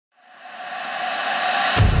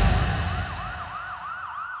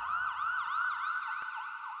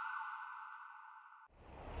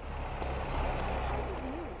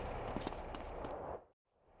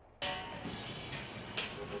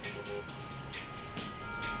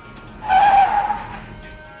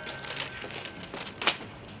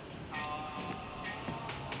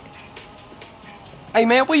Hey,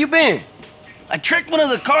 man, where you been? I tracked one of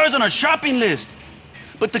the cars on our shopping list.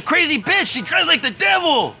 But the crazy bitch, she drives like the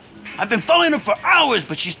devil. I've been following her for hours,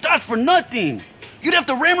 but she stops for nothing. You'd have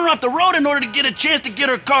to ram her off the road in order to get a chance to get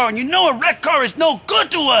her car, and you know a wrecked car is no good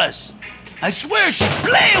to us. I swear she's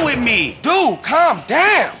playing with me. Dude, calm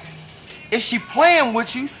down. If she playing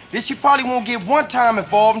with you, then she probably won't get one time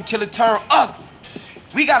involved until it turn ugly.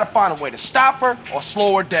 We gotta find a way to stop her or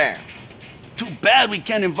slow her down. Too bad we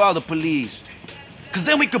can't involve the police. Cause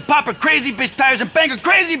then we could pop her crazy bitch tires and bang her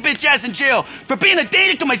crazy bitch ass in jail for being a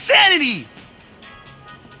danger to my sanity.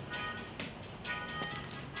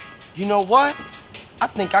 You know what? I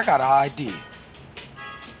think I got an idea.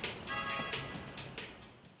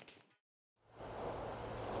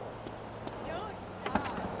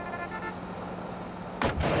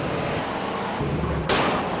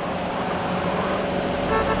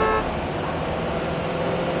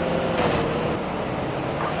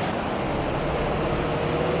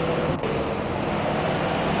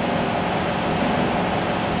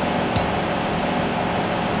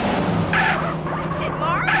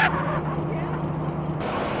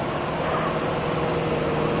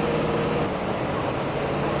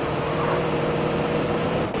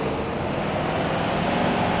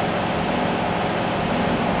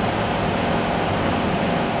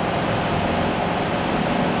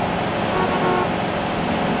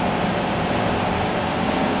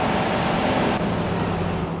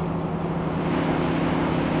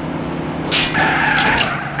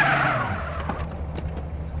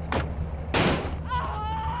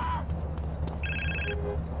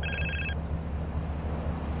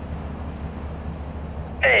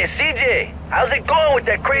 Hey, CJ, how's it going with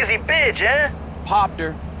that crazy bitch, huh? Popped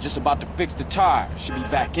her, just about to fix the tire. Should be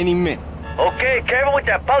back any minute. Okay, careful with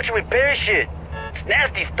that puncture repair shit. It's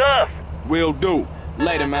nasty stuff. Will do.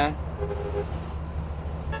 Later, man.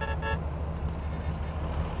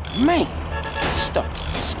 Man, this stuff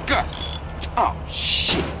is disgusting. Oh,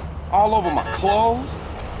 shit. All over my clothes.